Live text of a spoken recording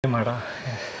மாடா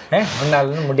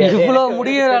உன்னால முடியாது இவ்வளோ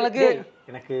முடிகிற அளவுக்கு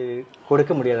எனக்கு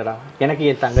கொடுக்க முடியாதுடா. எனக்கு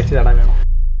என் தங்கச்சி தாடா வேணும்.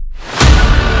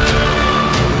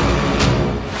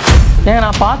 ஏங்க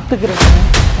நான் பார்த்துக்கிறேன்.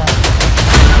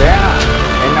 வேணாம்,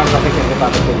 என்னோட தங்கச்சி எனக்கு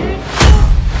பார்க்க தெரியும்.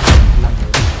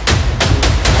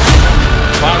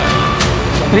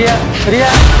 ரியா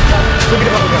ரியா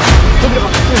தூக்கிட்டு போங்க, தூக்கிட்டு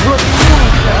போங்க.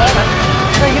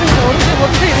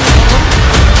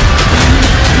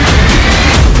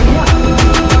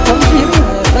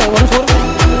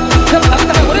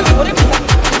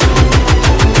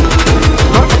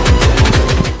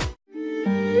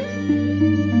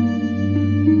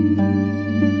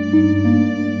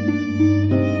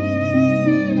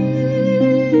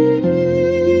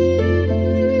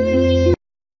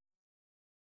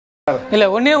 இல்லை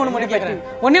ஒன்றே ஒன்று மட்டும் கேட்குறேன்.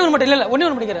 ஒன்றே ஒன்று மட்டும் இல்லை ஒன்றே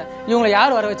ஒன்று படிக்கிறேன். இவங்களை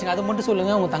யார் வர வச்சுங்க அது மட்டும்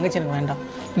சொல்லுங்கள். உங்கள் தங்கச்சி எனக்கு வேண்டாம்.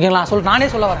 ஓகேங்களா? நானே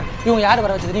சொல்ல வரேன். இவங்க யார்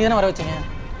வர வச்சது? நீங்கள் தானே வர வச்சிங்க.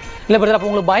 இல்லை பிரதர், அப்போ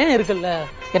உங்களுக்கு பயம் இருக்குல்ல,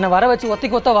 என்னை வர வச்சு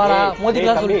ஒத்திக்கு ஒத்த வாடா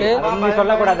மோதிக்கலாம் சொல்லிட்டு நீ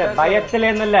சொல்லக்கூடாது. பயத்துல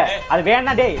இருந்து இல்லை, அது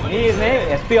வேணா. டே நீ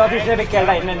எஸ்பி ஆஃபீஸில் போய்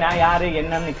கேள்டா, என்ன யாரு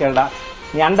என்னன்னு கேள்டா.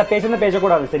 நீ அந்த பேசுன்னு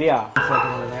பேசக்கூடாது, சரியா?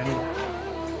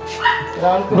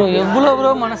 ப்ரோ எவ்வளோ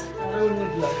ப்ரோ மனசு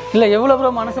இல்லை, எவ்வளோ ப்ரோ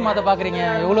மனசு மாற்ற பார்க்குறீங்க,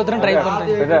 எவ்வளோ தூரம் ட்ரை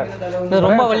பண்ணுறீங்க.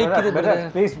 ரொம்ப வலிக்குது பிரதர்.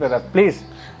 Please brother, please.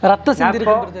 ரத்தம்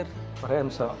செஞ்சிருக்கு பிரதர். ஒரே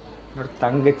நிமிஷம். என்னோட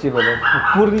தங்கச்சி பிரதர்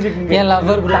புரிஞ்சுக்கங்க. என்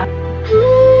லவ்வர் ப்ரோ.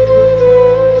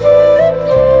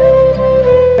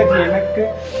 எனக்கு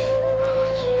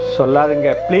சொல்லாதுங்க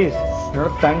ப்ளீஸ். என்னோட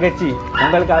தங்கச்சி,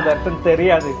 உங்களுக்கு அது அர்த்தம்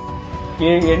தெரியாது.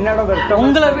 என்னோட வருத்தம்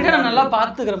உங்களை விட நான் நல்லா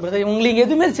பார்த்துக்கிறேன் பிரதர். உங்களுக்கு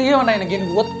எதுவுமே செய்ய வேண்டாம். எனக்கு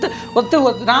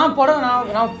ஒத்து நான் போட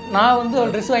நான் வந்து ஒரு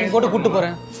ட்ரெஸ் வாங்கி போட்டு கூப்பிட்டு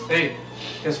போகிறேன்.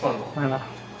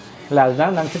 இல்லை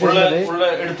அதுதான்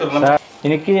நினச்சிட்டு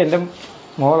എനിക്ക് എൻ്റെ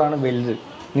മോളാണ് വലുത്.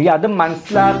 നീ അത്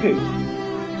മനസ്സിലാക്ക്.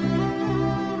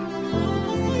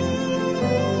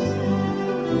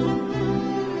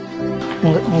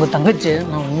 உங்கள் தங்கச்சி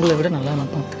நான் உங்களை விட நல்லா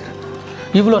நான் பார்த்துக்கிறேன்.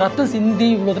 இவ்வளோ ரத்தம் சிந்தி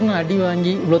இவ்வளோ தூரம் நான் அடி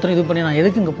வாங்கி இவ்வளோ தூரம் இது பண்ணி நான்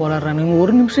எதுக்கு இங்கே போராடுறேன்? நீங்கள்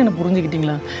ஒரு நிமிஷம் என்ன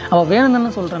புரிஞ்சுக்கிட்டீங்களா? அவள் வேணும் தானே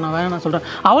சொல்கிறேன், நான் வேணாம் சொல்கிறேன்.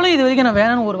 அவளே இது வரைக்கும் நான்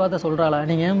வேணும்னு ஒரு வார்த்தை சொல்கிறாளா?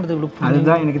 நீங்கள் ஏன் இப்படி இவ்வளோ?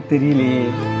 அதுதான் எனக்கு தெரியலையே.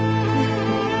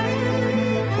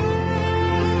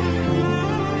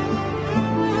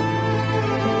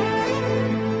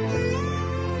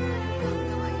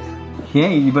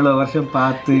 ஏன் இவ்வளோ வருஷம்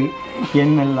பார்த்து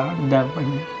என்னெல்லாம் இதாக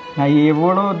பண்ணி நான்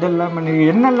எவ்வளோ இதெல்லாம் பண்ணி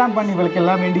என்னெல்லாம் பண்ணி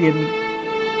இவளுக்கெல்லாம் வேண்டி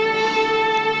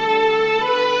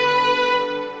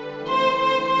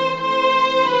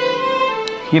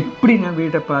எப்படி நான்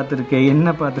வீட்டை பார்த்துருக்கேன், என்ன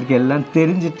பார்த்துருக்கேன் எல்லாம்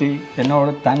தெரிஞ்சுட்டு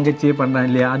என்னோட தங்கச்சியே பண்ணுறான்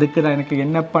இல்லையா? அதுக்கு நான் எனக்கு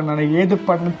என்ன பண்ணணும் ஏது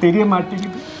பண்ணணும் தெரிய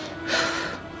மாட்டேங்குது.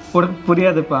 உனக்கு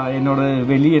புரியாதுப்பா என்னோட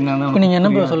வெளியே என்னன்னா. நீங்கள்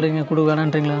என்ன ப்ரோ சொல்கிறீங்க? கொடு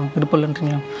வேணான்றீங்களா, விருப்பம்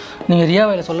இல்லைன்றீங்களா? நீங்கள் ரியா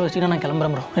வாயில் சொல்ல வச்சிங்கன்னா நான்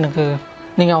கிளம்புறேன் ப்ரோ. எனக்கு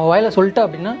நீங்கள் அவன் வாயில் சொல்லிட்டா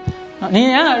அப்படின்னா நீ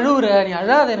ஏன் அழுவுற? நீ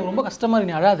அழாத, எனக்கு ரொம்ப கஷ்டமாக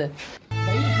இருக்கு. நீ அழாத.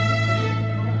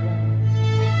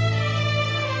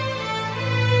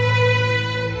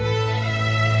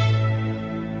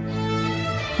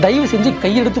 தயவு செஞ்சு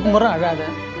கையெடுத்து கும்பிட்றேன், அழாத.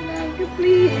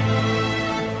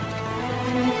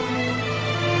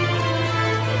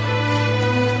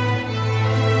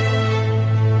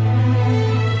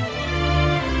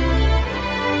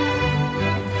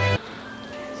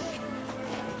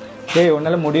 டேய்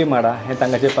உன்னால முடியுமாடா என்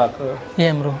தங்கச்சியை பார்க்க?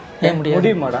 ஏன் ப்ரோ ஏன் முடியாது?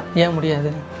 முடியுமாடா? ஏன் முடியாது?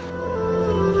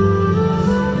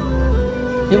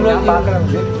 இவ்வளோ பார்க்குறேன்.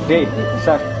 டேய்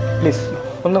சார் ப்ளீஸ்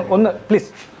ஒன்று ப்ளீஸ்.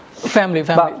 ஃபேமிலி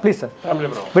ப்ளீஸ் சார்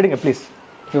விடுங்க ப்ளீஸ்.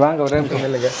 வாங்க ஒரே நிமிஷம்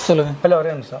இல்லைங்க. சொல்லுங்கள். இல்லை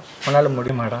ஒரே நிமிஷம். உன்னால்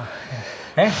முடியுமாடா?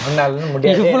 உன்னால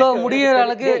முடியாது. இவ்வளோ முடிகிற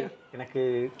அளவுக்கு எனக்கு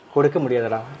கொடுக்க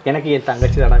முடியாதுடா. எனக்கு என்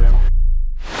தங்கச்சி தாடா வேணும்.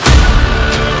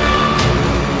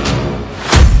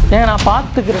 ஏங்க நான்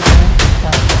பார்த்துக்கிறேன்.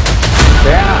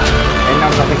 வேணாம்,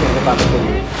 என்னோட தங்கச்சி எனக்கு பார்க்க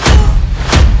தெரியும்.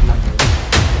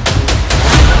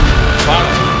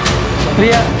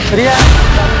 ரியா ரியா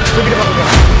தூக்கிட்டு போங்க,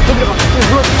 தூக்கிட்டு போங்க.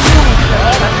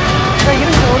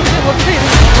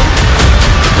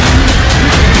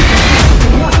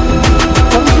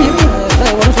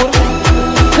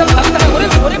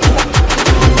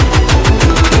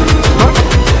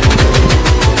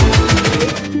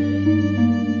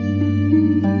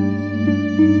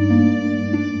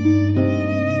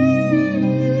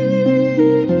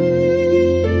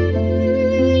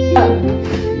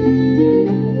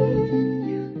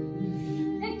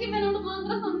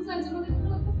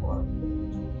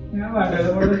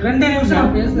 ரெண்டு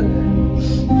நிமிஷம் பேசுறேன்.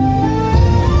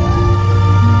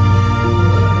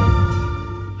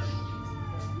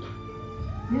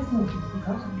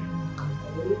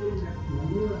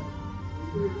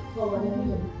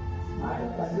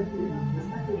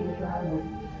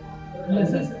 இல்லை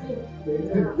சார்.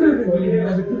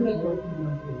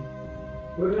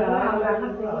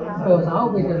 சாவு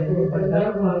போயிட்டு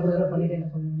பண்ணிட்டு என்ன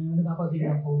சொன்னீங்க நீ வந்து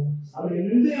காப்பாற்றிக்கலாம் போகும்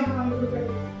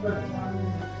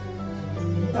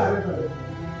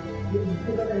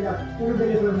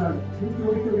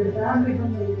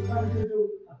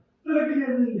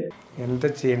എന്താ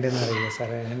ചെയ്യേണ്ടതെന്ന് അറിയില്ല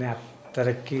സാറേ. ഞാൻ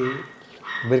അത്രയ്ക്ക്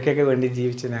ഇവർക്കൊക്കെ വേണ്ടി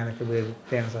ജീവിച്ച് ഞാനൊക്കെ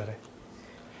വെറുതെയാണ് സാറേ.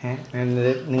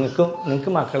 നിങ്ങൾക്ക്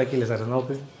മക്കളൊക്കെ ഇല്ല സാറേ.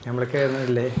 നോക്ക് നമ്മളൊക്കെ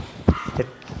ഇല്ലേ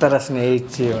എത്ര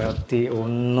സ്നേഹിച്ച് വളർത്തി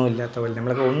ഒന്നുമില്ലാത്ത പോലെ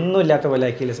നമ്മളൊക്കെ ഒന്നുമില്ലാത്ത പോലെ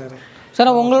ആക്കിയില്ല സാറേ.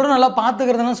 சார் உங்களோட நல்லா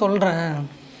பார்த்துக்கிறதுன்னு சொல்கிறேன்.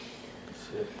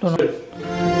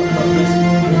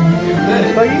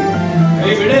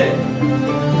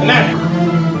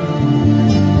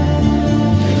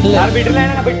 വീട്ടിൽ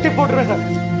വെട്ടി പോട്ടുறேன் സാർ.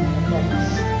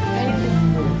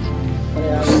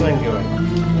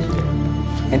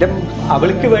 എൻ്റെ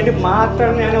അവൾക്ക് വേണ്ടി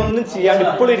മാത്രമാണ് ഞാൻ ഒന്നും ചെയ്യാണ്ട്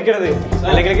ഇപ്പോഴും ഇരിക്കണത്.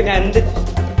 അല്ലെങ്കിൽ ഞാൻ എന്ത്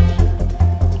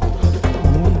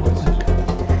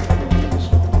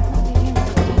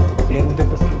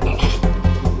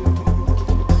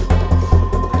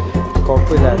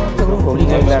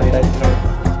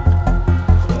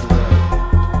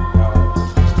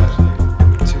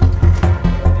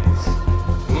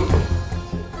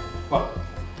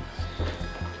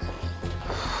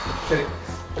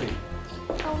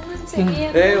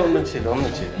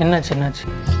என்னாச்சு என்னாச்சு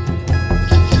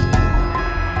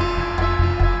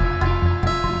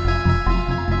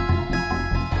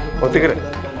ஒத்துக்கிறேன்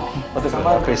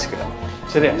பேசிக்கிறேன்.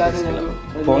 சரியா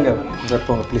போங்க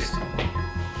போங்க ப்ளீஸ்.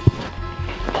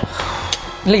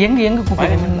 இல்லை எங்கே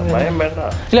கூப்பிடுறீங்க? பயம்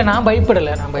வேண்டாம். இல்லை நான்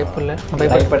பயப்படலை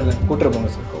பயப்படலை கூட்டுற போங்க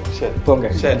சார். சரி போங்க.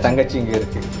 தங்கச்சி இங்கே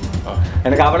இருக்கு.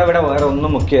 எனக்கு அவளை விட வேற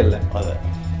ஒன்றும் முக்கியம் இல்லை.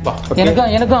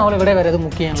 எனக்கும் அவளை விட வேற எதுவும்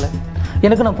முக்கியம் இல்லை.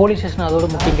 எனக்கு நான் போலீஸ் ஸ்டேஷன் அதோட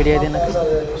முக்கியம் கிடையாது. எனக்கு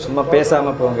சும்மா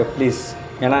பேசாமல் போங்க ப்ளீஸ்.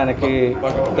 ஏன்னா எனக்கு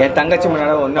என் தங்கச்சி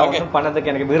முன்னாடி ஒன்றும்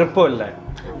பண்ணதுக்கு எனக்கு விருப்பம் இல்லை.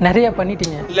 நிறைய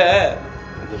பண்ணிட்டீங்க. இல்லை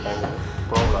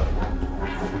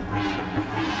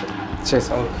சரி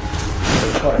சார்.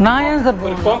 நான் ஏன் சார்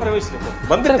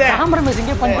காம்ப்ரமைஸ்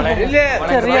இங்கே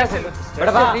பண்ணிட்டேன்.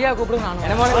 ரியா கூப்பிடுங்க. நான்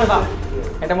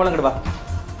എൻ്റെ മോളെ ഇങ്ങോട്ട് വാ.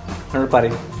 എന്നോട്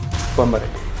പറയും പോകാൻ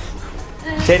പറയും.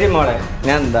 ശരി മോളെ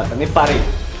ഞാൻ എന്താ നീ പറയും.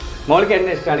 മോൾക്ക്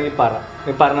എന്നെ ഇഷ്ടമാണെങ്കിൽ പറ.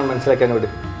 നീ പറഞ്ഞ മനസ്സിലാക്കി എന്നോട്.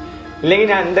 இல்லைங்க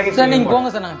நான் എന്തെങ്കിലും சார் நீங்கள் போங்க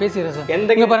சார். நான் பேசிடுறேன் சார்.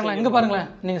 இங்கே பாருங்களேன்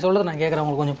நீங்கள் சொல்கிறது நான் கேட்குறேன்.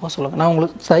 உங்களுக்கு கொஞ்சம் போக சொல்லுங்கள். நான்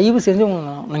உங்களுக்கு தயவு செஞ்சு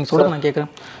உங்களுக்கு நீங்கள் சொல்கிறது நான்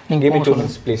கேட்குறேன். நீங்கள் போக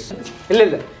சொல்லுங்கள் ப்ளீஸ். இல்லை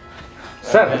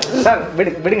சார்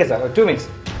விடுங்க சார் 2 மினிட்ஸ்.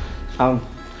 அவன்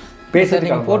பேசி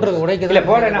நீங்கள் போட்டுருக்கு உடைக்கிறது இல்லை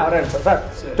போட நான் வரேன் சார்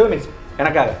 2 மினிட்ஸ்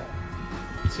எனக்காக.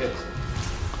 சரி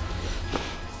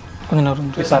கொஞ்சம் நேரம்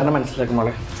സാറിന് മനസ്സിലാക്കും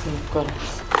മോളെ.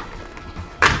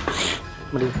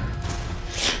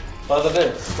 பார்த்துட்டு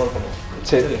கால் பண்ணுவோம்.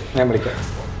 ശരി ഞാൻ വിളിക്കാം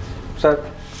സാർ.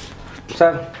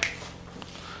 സാർ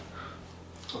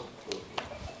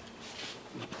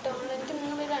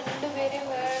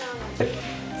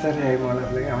എത്രയായി മോളെ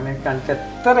അവനെ കണ്ടിട്ട്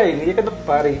എത്രയായി? നീക്കൊന്ന്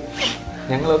പറയും.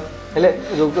 ഞങ്ങൾ അല്ലേ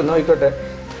നോയിക്കോട്ടെ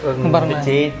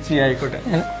ചേച്ചി ആയിക്കോട്ടെ.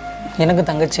 எனக்கு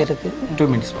தங்கச்சி இருக்கு. 2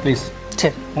 மினிட்ஸ் ப்ளீஸ்.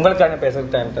 சரி உங்களுக்கான பேசுகிற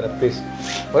டைம் தரேன் ப்ளீஸ்.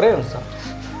 ഒരേ നിമിഷം.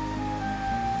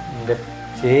 എൻ്റെ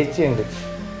ചേച്ചിയുണ്ട്.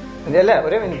 അല്ല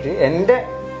ഒരേ മിനിറ്റ്. എൻ്റെ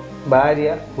ഭാര്യ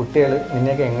കുട്ടികൾ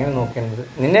നിന്നെയൊക്കെ എങ്ങനെ നോക്കേണ്ടത്?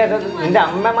 നിന്റെ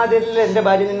അമ്മ മാതിരിയല്ലേ എൻ്റെ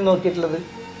ഭാര്യ നിന്നെ നോക്കിയിട്ടുള്ളത്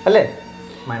അല്ലേ?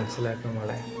 മനസ്സിലാക്കും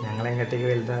മോളെ. ഞങ്ങളെങ്ങോട്ടേക്ക്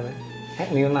വലുതാതെ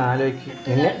നീ ഒന്ന് ആലോചിക്കും.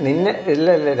 നിന്നെ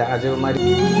ഇല്ല രാജകുമാരി.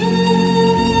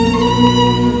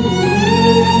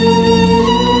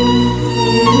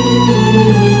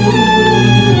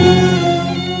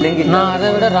 நான் அதை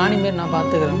விட ராணி மாரி நான்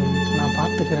பார்த்துக்கிறேன்.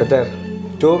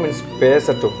 2 மினிட்ஸ்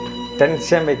பேசட்டும்.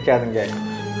 டென்ஷன் வைக்காதுங்க.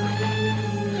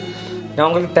 நான்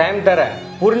உங்களுக்கு டைம் தரேன்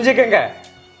പുരിഞ്ചിക്കങ്ക.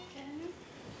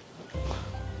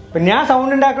 ഇപ്പം ഞാൻ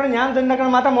സൗണ്ട് ഉണ്ടാക്കണം ഞാൻ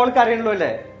ഉണ്ടാക്കണം മാത്രം മോൾക്ക് അറിയണല്ലോ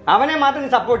അല്ലേ? അവനെ മാത്രം നീ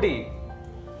സപ്പോർട്ട് ചെയ്യും.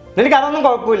 നിനക്ക് അതൊന്നും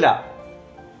കുഴപ്പമില്ല.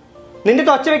 നിന്റെ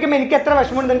തൊച്ച വെക്കുമ്പോൾ എനിക്ക് എത്ര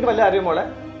വിഷമമുണ്ട് നിനക്ക് വല്ല അറിയും മോളെ?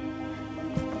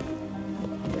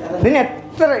 നിന്നെ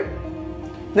എത്ര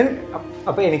നിനക്ക്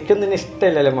അപ്പം എനിക്കൊന്നും നിന്നെ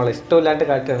ഇഷ്ടമില്ലല്ലോ മോളെ. ഇഷ്ടമില്ലാണ്ട്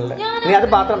കാട്ടണല്ലേ നീ അത്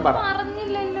മാത്രം പറ.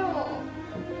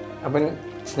 അപ്പം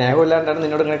സ്നേഹമില്ലാണ്ടാണ്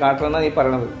നിന്നോട് ഇങ്ങനെ കാട്ടണമെന്നാണ് നീ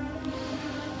പറയണത്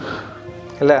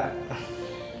അല്ല?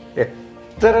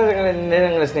 എത്ര എന്നെ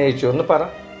ഞങ്ങൾ സ്നേഹിച്ചു ഒന്ന് പറ.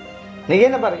 നീ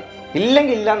തന്നെ പറയും.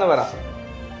 ഇല്ലെങ്കിൽ ഇല്ല എന്ന് പറ.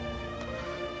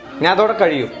 ഞാൻ അതോടെ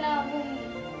കഴിയും.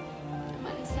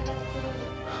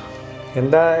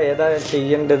 ഏതാ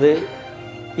ചെയ്യേണ്ടത്?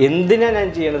 എന്തിനാ ഞാൻ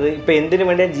ചെയ്യണത്? ഇപ്പം എന്തിനു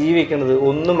വേണ്ടിയാണ് ജീവിക്കണത്?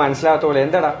 ഒന്നും മനസ്സിലാകാത്ത പോലെ.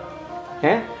 എന്താടാ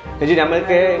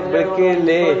നമ്മൾക്ക്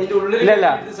ഇല്ലല്ല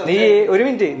നീ ഒരു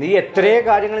മിനിറ്റ്. നീ എത്രയോ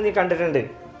കാര്യങ്ങൾ നീ കണ്ടിട്ടുണ്ട്.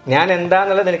 ഞാൻ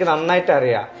എന്താന്നുള്ളത് എനിക്ക് നന്നായിട്ട്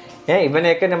അറിയാം.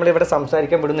 ഇവനെയൊക്കെ നമ്മളിവിടെ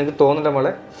സംസാരിക്കാൻ വിടുന്ന എനിക്ക് തോന്നുന്നുണ്ട്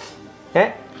മോളെ.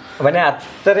 അവനെ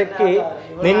അത്രയ്ക്ക്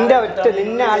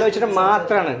നിന്നെ ആലോചിച്ചിട്ട്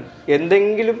മാത്രമാണ്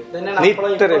എന്തെങ്കിലും നീ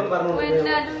ഇത്ര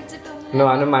இன்னும்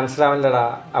அவനും മനസ്സിലാവില്ലടാ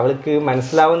അവൾക്ക്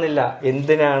മനസ്സിലാവുന്നില്ല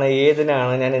എന്തിനാണ്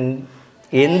ഏതിനാണ് ഞാൻ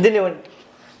എന്തിനു വേണ്ടി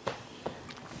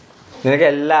നിനക്ക്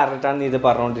എല്ലാം അറിഞ്ഞിട്ടാണ് നീ ഇത്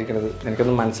പറഞ്ഞുകൊണ്ടിരിക്കുന്നത്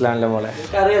എനിക്കൊന്നും മനസ്സിലാവില്ല മോളെ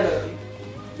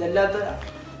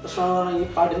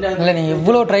இல்லை நீங்கள்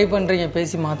எவ்வளோ ட்ரை பண்ணுறீங்க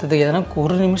பேசி மாற்றதுக்கு எதனா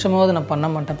ஒரு நிமிஷமாவது நான் பண்ண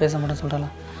மாட்டேன் பேச மாட்டேன்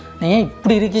சொல்கிறலாம் நீங்கள் ஏன்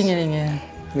இப்படி இருக்கீங்க நீங்கள்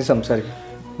நீ സംസാരിക്കും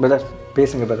பிரதர்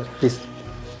பேசுங்க பிரதர் ப்ளீஸ்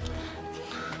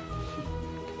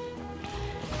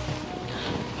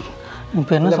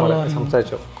இப்போ என்ன சொல்ல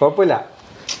സംസാരിച്ചോ കുഴപ്പമില്ല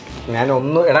ഞാൻ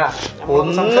ഒന്നും എടാ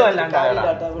ഒന്നും അല്ലാണ്ടായടാ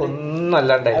ഒന്നും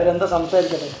അല്ലാണ്ടായി അവരെന്താ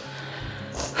സംസാരിക്കട്ടെ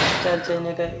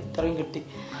ഇത്രയും കിട്ടി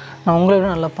நான் உங்களை விட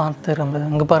நல்லா பார்த்துக்கிறேன்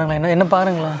பிரதர் அங்கே பாருங்களேன் என்ன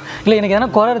பாருங்களேன் இல்லை எனக்கு எதனா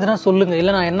குறை இருந்துச்சுன்னா சொல்லுங்கள்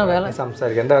இல்லை நான் என்ன வேலை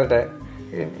സംസാരിക്കാം എന്താ പറയട്ടെ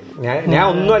ഞാൻ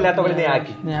ഒന്നും അല്ലാത്ത പോലെ നീ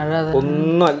ആക്കി நீ அழாத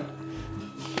ഒന്നും അല്ല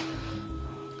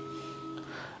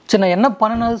சரி நான் என்ன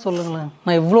பண்ணனாவது சொல்லுங்களேன்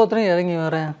நான் இவ்வளோ தூரம் இறங்கி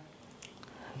வரேன்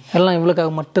எல்லாம்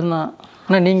இவ்வளோக்காக மட்டும்தான்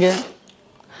ஆனால் நீங்கள்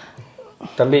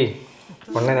தம்பி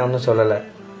ஒன்றை நான் ஒன்றும் சொல்லலை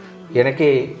எனக்கு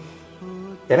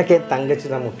எனக்கு என் தங்கச்சி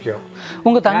தான் முக்கியம்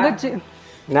உங்கள் தங்கச்சி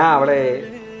நான் அவளை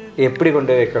எப்படி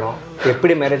கொண்டு வைக்கணும்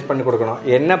எப்படி மேரேஜ் பண்ணி கொடுக்கணும்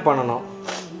என்ன பண்ணணும்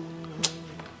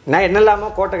நான் என்னெல்லாமோ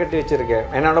கோட்டை கட்டி வச்சுருக்கேன்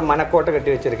என்னோட மனக்கோட்டை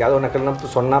கட்டி வச்சுருக்கேன் அது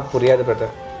உனக்கு சொன்னால் புரியாது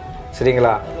பிரதர்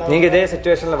சரிங்களா நீங்கள் இதே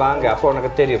சுச்சுவேஷனில் வாங்க அப்போ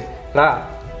உனக்கு தெரியும்டா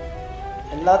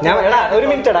ഒരു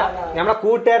മിനിറ്റടാ നമ്മളെ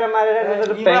കൂട്ടുകാരന്മാരെ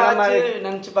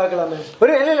நினைச்சு பார்க்கலாமே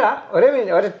ഒരു ഇല്ല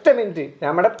ഒരൊറ്റ മിനിറ്റ്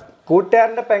നമ്മുടെ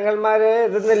കൂട്ടുകാരൻ്റെ പെങ്ങന്മാര്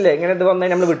ഇതൊന്നുമില്ലേ ഇങ്ങനെ ഇത് വന്നാൽ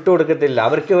നമ്മൾ വിട്ടുകൊടുക്കത്തില്ല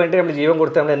അവർക്ക് വേണ്ടി നമ്മൾ ജീവൻ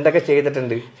കൊടുത്ത് നമ്മൾ എന്തൊക്കെ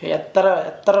ചെയ്തിട്ടുണ്ട് എത്ര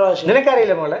പ്രാവശ്യം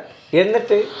നിനക്കറിയില്ല മോളെ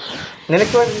എന്നിട്ട്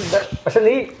നിനക്ക് പക്ഷെ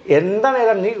നീ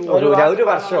എന്താണ് നീ ഒരു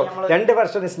വർഷമോ 2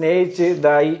 വർഷം നീ സ്നേഹിച്ച്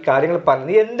ഇതായി കാര്യങ്ങൾ പറഞ്ഞു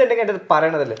നീ എന്തുണ്ടെങ്കിൽ എൻ്റെ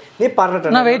പറയണതല്ലേ നീ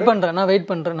പറഞ്ഞിട്ടുണ്ട് நான் வெயிட்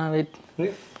பண்ணுறேன்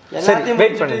சரி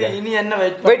வெயிட் பண்ணுங்க இனி என்ன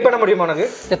வெயிட் பண்ண முடியுமா உனக்கு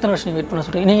எத்தனை வருஷம் நீங்கள் வெயிட் பண்ண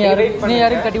சொல்கிறீங்க நீங்கள்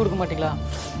யாரையும் கட்டி கொடுக்க மாட்டீங்களா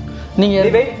நீங்கள்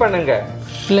நீ வெயிட் பண்ணுங்க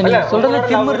இல்லை நீங்கள் சொல்கிறது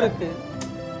திமிர் இருக்குது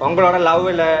உங்களோட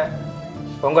லவ்வில்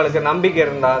உங்களுக்கு நம்பிக்கை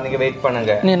இருந்தா நீங்க வெயிட்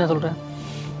பண்ணுங்க நீ என்ன சொல்ற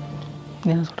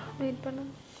வெயிட் பண்ணு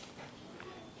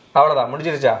அவ்வளோதான்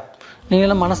முடிஞ்சிருச்சா நீங்க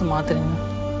எல்லாம் மனசை மாத்துறீங்க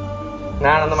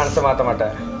நான் அந்த மனசை மாற்ற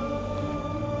மாட்டேன்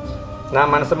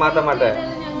நான் மனசை மாற்ற மாட்டேன்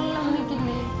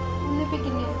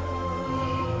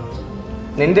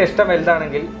നിന്റെ ഇഷ്ടം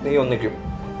വലുതാണെങ്കിൽ നീ ഒന്നിക്കും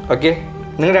ഓക്കെ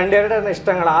നിങ്ങൾ രണ്ടുപേരുടെ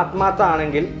ഇഷ്ടങ്ങൾ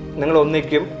ആത്മാർത്ഥമാണെങ്കിൽ നിങ്ങൾ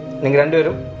ഒന്നിക്കും നിങ്ങൾ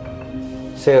രണ്ടുപേരും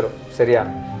சேரும் சரியா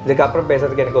இதுக்கப்புறம்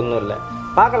பேசுறதுக்கு எனக்கு ஒன்றும் இல்லை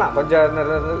பார்க்கலாம் கொஞ்சம்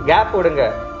கேப் விடுங்க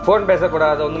ஃபோன்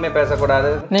பேசக்கூடாது ஒன்றுமே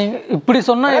பேசக்கூடாது நீங்க இப்படி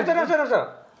சொன்னா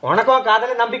உனக்கும்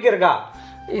காதல நம்பிக்கை இருக்கா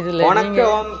இதுல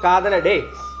உனக்கும் காதல டேய்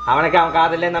அவனுக்கு அவன்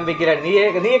காதலே நம்பிக்கை இல்லை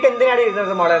നീയൊക്കെ എന്തിനാണ്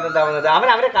ഇരുന്നത് മോളെ എന്താവുന്നത്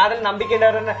അവരെ കാതൽ നம்பிക്കை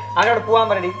ഉണ്ടായിരുന്നു അവനോട് പോകാൻ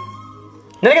പറയടി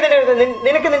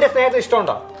നിനക്ക് നിന്റെ സ്നേഹത്തിൽ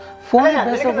ഇഷ്ടമുണ്ടോ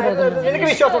നിനക്ക്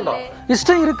വിശ്വാസം ഉണ്ടോ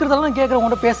இஷ்டம் இருக்கிறதெல்லாம் நான் கேட்குறேன்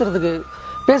உங்கள்கிட்ட பேசுறதுக்கு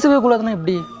பேசவே கூடாதுன்னா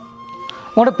எப்படி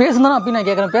உங்கள்கிட்ட பேசுனா அப்படி நான்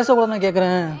கேட்குறேன் பேசக்கூடாது நான்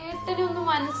கேட்குறேன்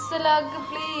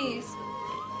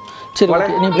சரி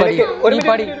ഒരു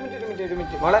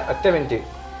മിനിറ്റ് മോളെ ഒറ്റ മിനിറ്റ്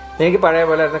എനിക്ക് പഴയ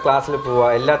പോലെ ആയിരുന്നു ക്ലാസ്സിൽ പോവാ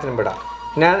എല്ലാത്തിനും വിടാം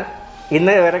ഞാൻ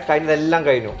ഇന്ന് വരെ കഴിഞ്ഞതെല്ലാം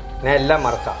കഴിഞ്ഞു ഞാൻ എല്ലാം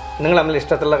മറക്കാം നിങ്ങൾ തമ്മിൽ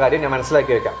ഇഷ്ടത്തുള്ള കാര്യം ഞാൻ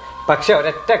മനസ്സിലാക്കി വെക്കാം പക്ഷെ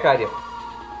ഒരൊറ്റ കാര്യം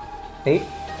നീ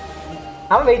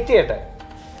അവൻ വെയിറ്റ് ചെയ്യട്ടെ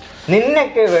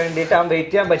നിന്നൊക്കെ വേണ്ടിയിട്ട് അവൻ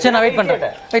വെയിറ്റ് ചെയ്യാൻ പറ്റും நான் வெயிட்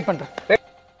பண்ணுறேன்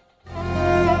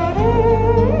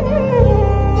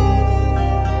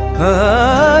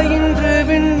இன்று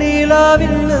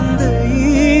விண்ணிலாவில் அந்த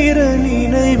ஈர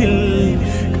நினைவில்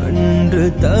கண்டு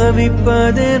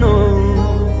தவிப்பதேனோ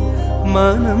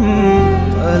மனம்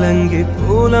கலங்கி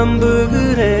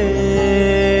புலம்புகிறேன்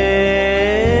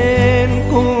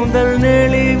கூந்தல்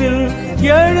நெளிவில்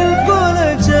எழில்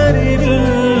கோலச்சரிவில்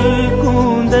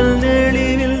கூந்தல்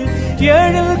நெளிவில்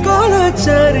எழில்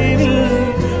கோலச்சரிவில்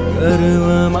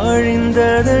கருவம்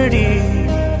அழிந்ததடி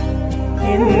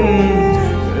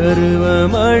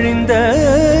கருவம்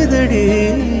அழிந்ததடி